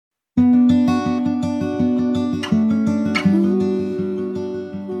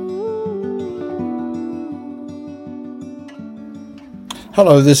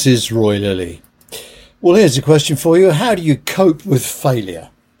Hello, this is Roy Lilly. Well, here's a question for you. How do you cope with failure?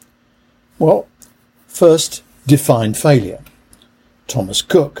 Well, first, define failure. Thomas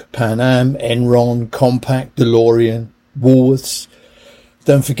Cook, Pan Am, Enron, Compaq, DeLorean, Woolworths.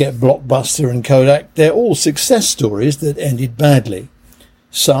 Don't forget Blockbuster and Kodak. They're all success stories that ended badly.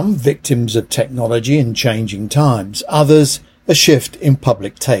 Some victims of technology and changing times. Others, a shift in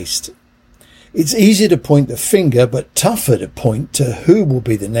public taste. It's easy to point the finger, but tougher to point to who will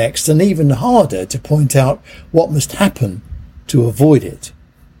be the next, and even harder to point out what must happen to avoid it.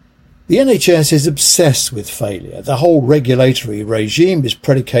 The NHS is obsessed with failure. The whole regulatory regime is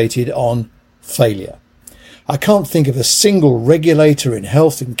predicated on failure. I can't think of a single regulator in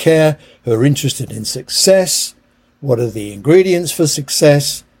health and care who are interested in success, what are the ingredients for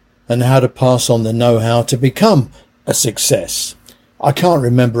success, and how to pass on the know-how to become a success. I can't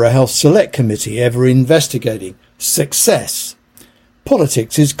remember a health select committee ever investigating success.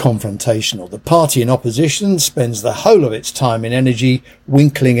 Politics is confrontational. The party in opposition spends the whole of its time and energy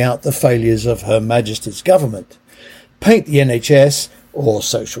winkling out the failures of Her Majesty's government. Paint the NHS or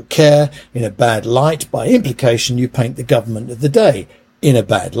social care in a bad light. By implication, you paint the government of the day in a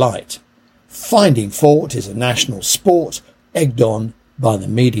bad light. Finding fault is a national sport egged on by the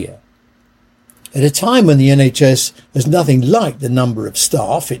media. At a time when the NHS has nothing like the number of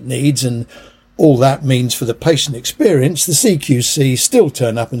staff it needs and all that means for the patient experience, the CQC still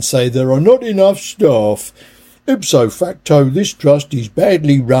turn up and say there are not enough staff. Ipso facto, this trust is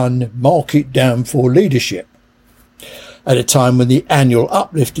badly run, mark it down for leadership. At a time when the annual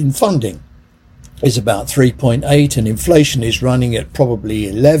uplift in funding is about 3.8 and inflation is running at probably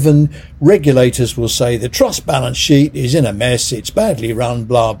 11, regulators will say the trust balance sheet is in a mess, it's badly run,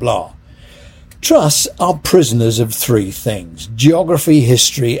 blah, blah. Trusts are prisoners of three things: geography,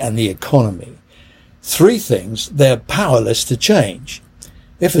 history, and the economy. Three things they're powerless to change.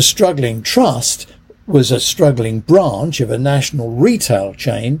 If a struggling trust was a struggling branch of a national retail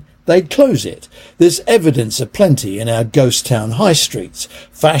chain, they'd close it. There's evidence aplenty in our ghost town high streets.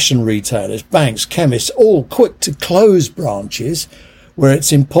 Fashion retailers, banks, chemists, all quick to close branches where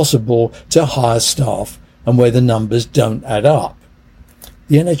it's impossible to hire staff and where the numbers don't add up.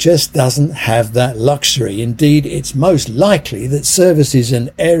 The NHS doesn't have that luxury. Indeed, it's most likely that services in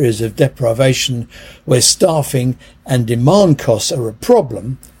areas of deprivation where staffing and demand costs are a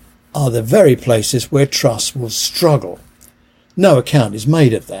problem are the very places where trusts will struggle. No account is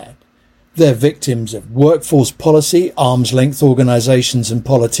made of that. They're victims of workforce policy, arm's-length organisations and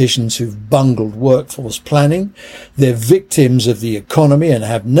politicians who've bungled workforce planning. They're victims of the economy and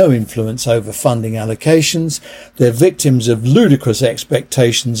have no influence over funding allocations. They're victims of ludicrous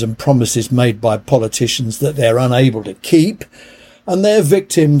expectations and promises made by politicians that they're unable to keep. And they're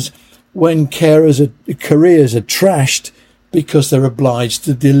victims when careers are trashed because they're obliged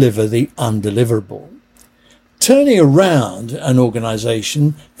to deliver the undeliverable. Turning around an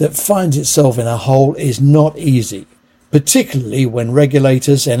organisation that finds itself in a hole is not easy, particularly when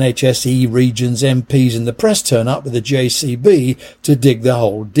regulators, NHSE, regions, MPs and the press turn up with a JCB to dig the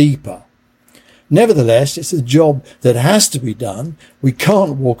hole deeper. Nevertheless, it's a job that has to be done. We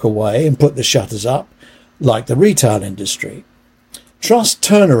can't walk away and put the shutters up like the retail industry. Trust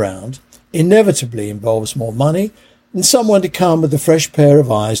turnaround inevitably involves more money and someone to come with a fresh pair of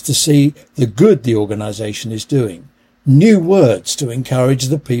eyes to see the good the organisation is doing. New words to encourage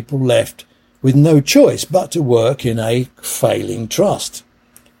the people left with no choice but to work in a failing trust.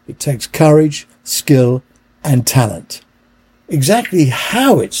 It takes courage, skill and talent. Exactly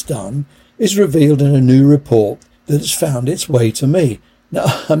how it's done is revealed in a new report that has found its way to me.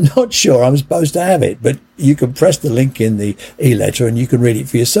 Now, I'm not sure I'm supposed to have it, but you can press the link in the e-letter and you can read it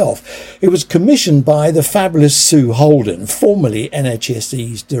for yourself. It was commissioned by the fabulous Sue Holden, formerly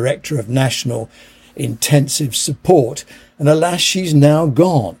NHSE's Director of National Intensive Support, and alas, she's now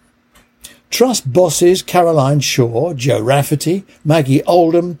gone. Trust bosses Caroline Shaw, Joe Rafferty, Maggie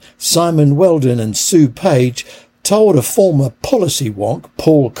Oldham, Simon Weldon and Sue Page told a former policy wonk,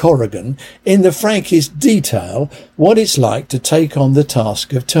 Paul Corrigan, in the frankest detail what it's like to take on the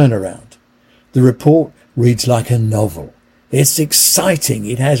task of turnaround. The report reads like a novel. It's exciting.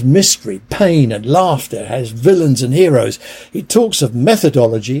 It has mystery, pain and laughter. It has villains and heroes. It talks of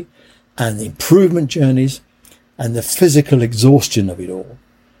methodology and improvement journeys and the physical exhaustion of it all.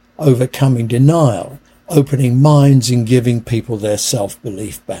 Overcoming denial, opening minds and giving people their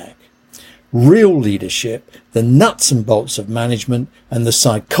self-belief back. Real leadership, the nuts and bolts of management and the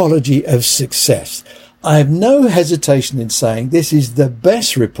psychology of success. I have no hesitation in saying this is the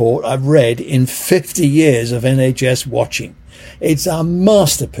best report I've read in 50 years of NHS watching. It's a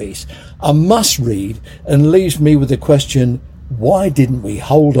masterpiece, a must read, and leaves me with the question, Why didn't we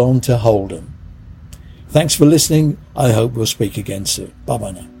hold on to Holden? Thanks for listening. I hope we'll speak again soon. Bye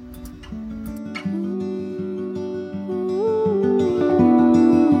bye now.